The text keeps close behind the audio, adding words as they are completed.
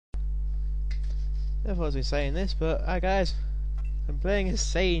I thought I was saying this, but hi guys, I'm playing a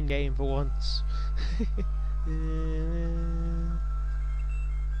sane game for once. And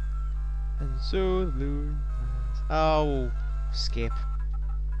so the blue. Oh, skip.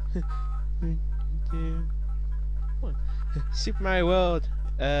 Super Mario World.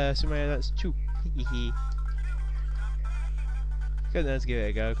 Super Mario That's 2. Good, let's give it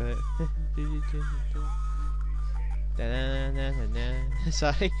a go. Got it.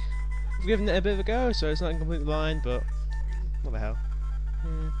 Sorry. I've given it a bit of a go, so it's not completely blind, but what the hell.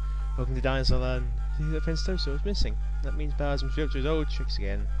 Welcome to Dinosaur Land. See that Prince Toadstool is missing. That means Bowser must be up to his old tricks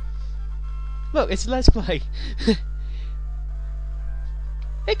again. Look, it's a Let's Play.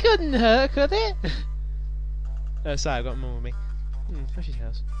 It couldn't hurt, could it? Sorry, I've got Mum with me. Where's your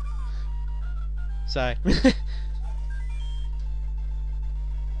house? Sorry.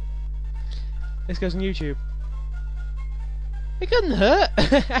 This goes on YouTube. It couldn't hurt.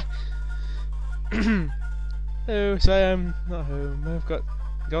 Oh, so I'm not home. I've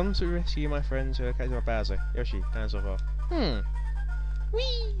gone to rescue my friends who are captured by Bowser. Yoshi, dinosaur ball.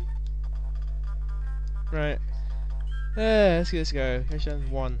 Whee! Right. Let's go. Yoshi on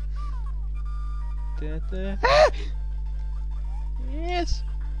 1. Ah! Yes!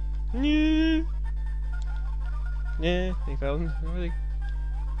 Yeah, he fell. Really.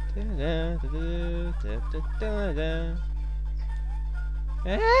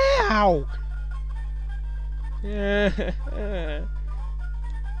 Ow! Yeah.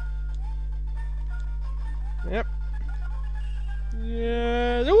 Yep.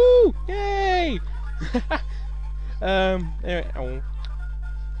 Yeah. Woo! Yay! Anyway,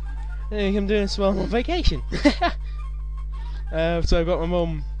 I'm doing a small vacation. So I've got my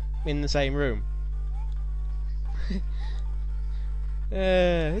mum in the same room.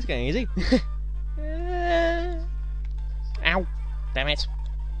 It's getting easy. Ow! Damn it!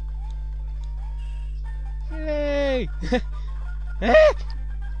 Yay!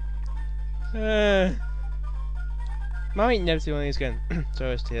 Might never see one of these again.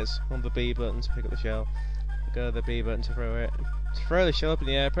 So it's tears. On the B button to pick up the shell. Go to the B button to throw it. To throw the shell up in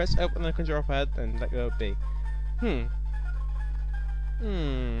the air, press up on the control pad and let go of B.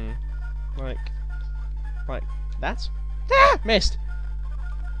 Like that? Ah! Missed!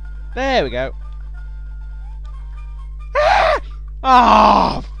 There we go. Ah!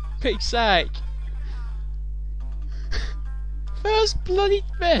 Oh, pig's sake! First bloody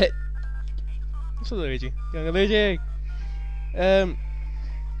bit! What's Luigi? Going to Luigi! Ah!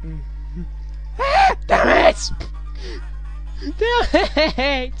 Damn it! Damn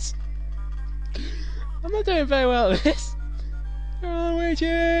it! I'm not doing very well at this. Come on,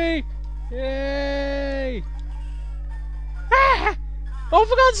 Luigi! Yay! Ah! Oh,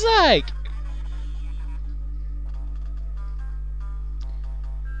 for God's sake!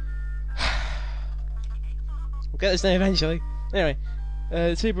 We'll get this done eventually. Anyway,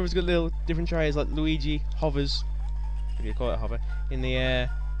 the two brothers got little different tries, like Luigi hovers, if you call it hover, in the air.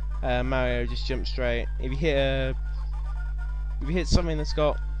 Mario just jumps straight. If you hit something that's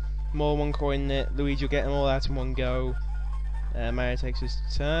got more than one coin in it, Luigi will get them all out in one go. Mario takes his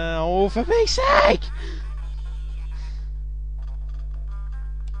turn. Oh, for peace sake!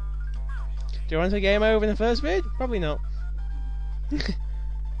 Do you want to game over in the first bit? Probably not.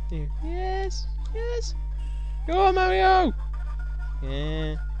 Yes, yes. Go on, Mario!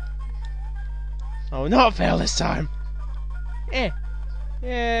 Yeah. Oh, not fail this time.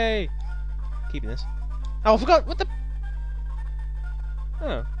 Yay! Keeping this. Oh, I forgot. What the?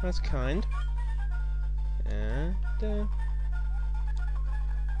 Oh, that's kind.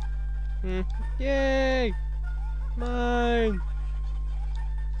 Yay! Mine.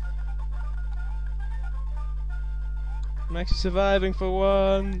 I'm actually surviving for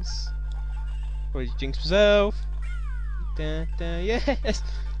once. Or did you jinx myself? Yes!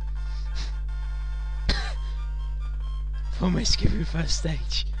 For my skipping first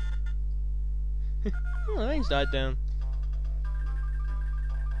stage. Oh, the rain's died down.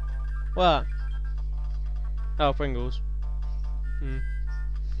 What? Oh, Pringles.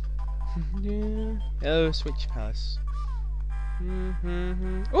 Oh, Switch Palace.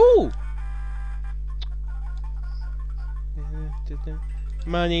 Ooh!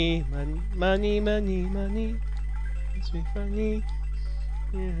 Money, money, money, money, money. Let's be funny.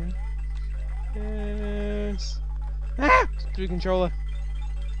 Yes. Ah! 3 controller.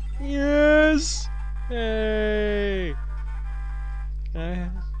 Yes. Hey.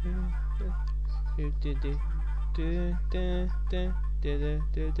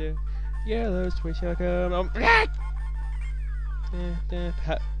 Yellow switch come.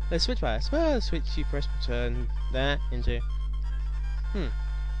 Let's switch by. Switch. You press turn that into.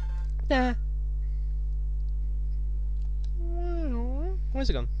 Where's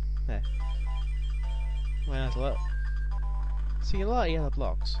it gone? There. Well, there's a lot. See a lot of yellow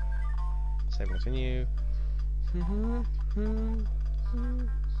blocks. Save and continue.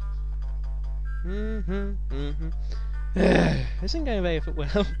 This isn't going very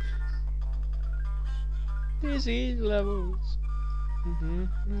well. Dizzy levels.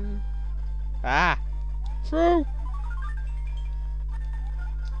 Ah! Through!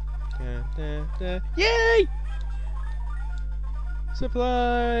 Yay!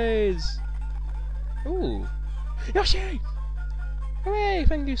 Supplies! Ooh! Yoshi! Hooray!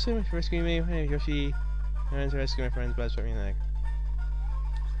 Thank you so much for rescuing me. Hey, Yoshi. I went to rescue my friends, but I struck me in the leg.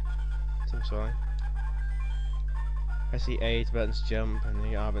 I'm sorry. Press the A buttons to jump, and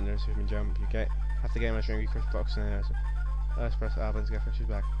the R button to swim and jump. You have to get my string, you push box, and then let's press the R button to get fishes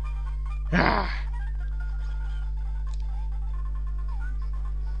back. Ah!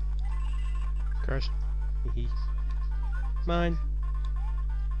 Crush. Hee. Mine.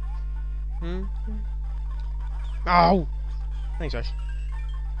 Oh! Thanks, Josh.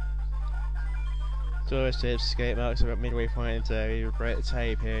 Tourist tips, escape marks are at midway point into area. You break the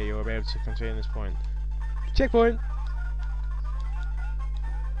tape here, you will be able to continue this point. Checkpoint!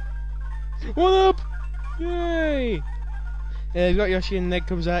 1 up! Yay! Yeah, you've got Yoshi and Ned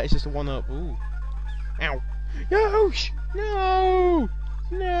comes out, it's just a 1 up. Ooh. Ow! Yosh! No!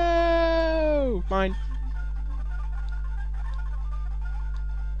 No! Mine.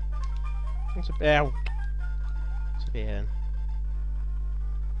 What's a bell? It's a beer.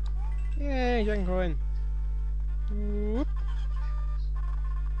 Yay, dragon coin. Whoop.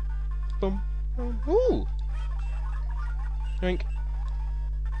 Boom. Boom. Ooh! Drink.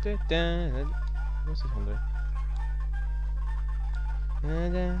 Da, da, da. What's this one doing? Da,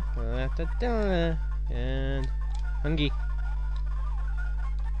 da, da, da, and hungry.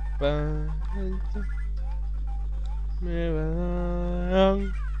 Move along.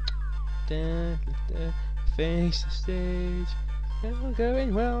 Da, da, face the stage. All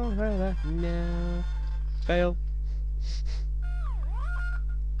going well right now. Fail.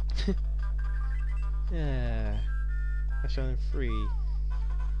 Yeah. I shall in 3.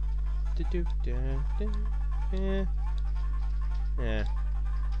 Yeah. Yeah.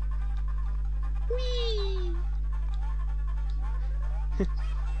 Whee!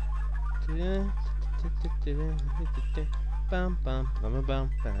 Bum bum bum bum.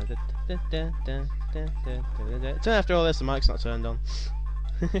 Turn after all this, the mic's not turned on.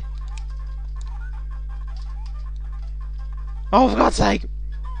 Oh, for God's sake!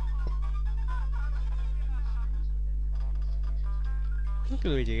 Look at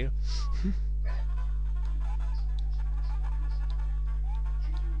Luigi.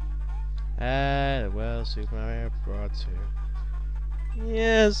 Well, Super Mario Bros. 2.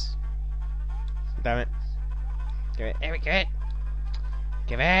 Yes! Damn it. Give it. There we go.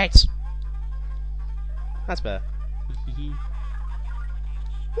 Give it! That's better. Whee!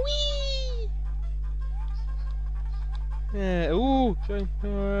 Yeah, ooh!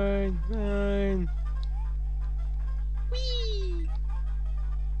 Nine. Whee!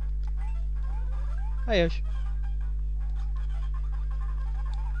 Hi, Yosh.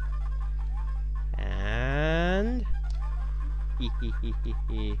 And...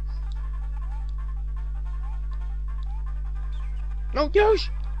 No, Yosh!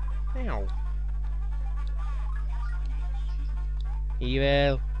 Ow.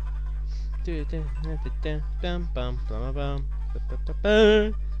 Evil.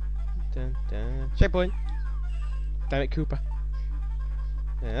 Checkpoint. Damn it, Cooper.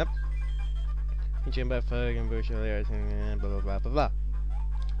 Yep. You jump back further and bush earlier, blah blah blah blah blah.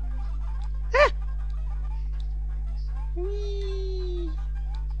 Ah! Whee!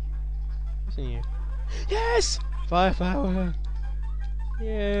 What's in here? Yes! Firepower!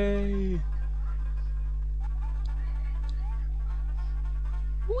 Yay!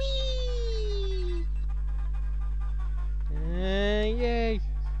 Whee! Yay!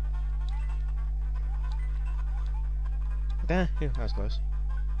 Damn, that was close.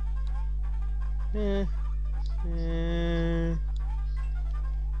 No.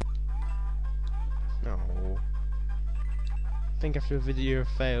 I think after a video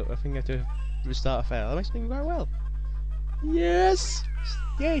fail, I think I have to restart a fail. I'm actually doing quite well. Yes!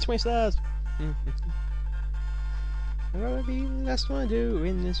 Yay, 20 stars! That'll be the last one I do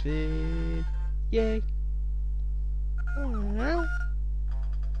in this vid. Yay! Oh,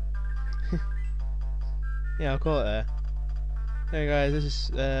 yeah, I'll call it there. Hey guys, this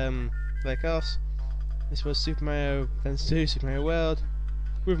is like us. This was Super Mario Advance 2, Super Mario World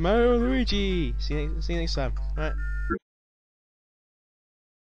with Mario and Luigi. See you next time. Alright.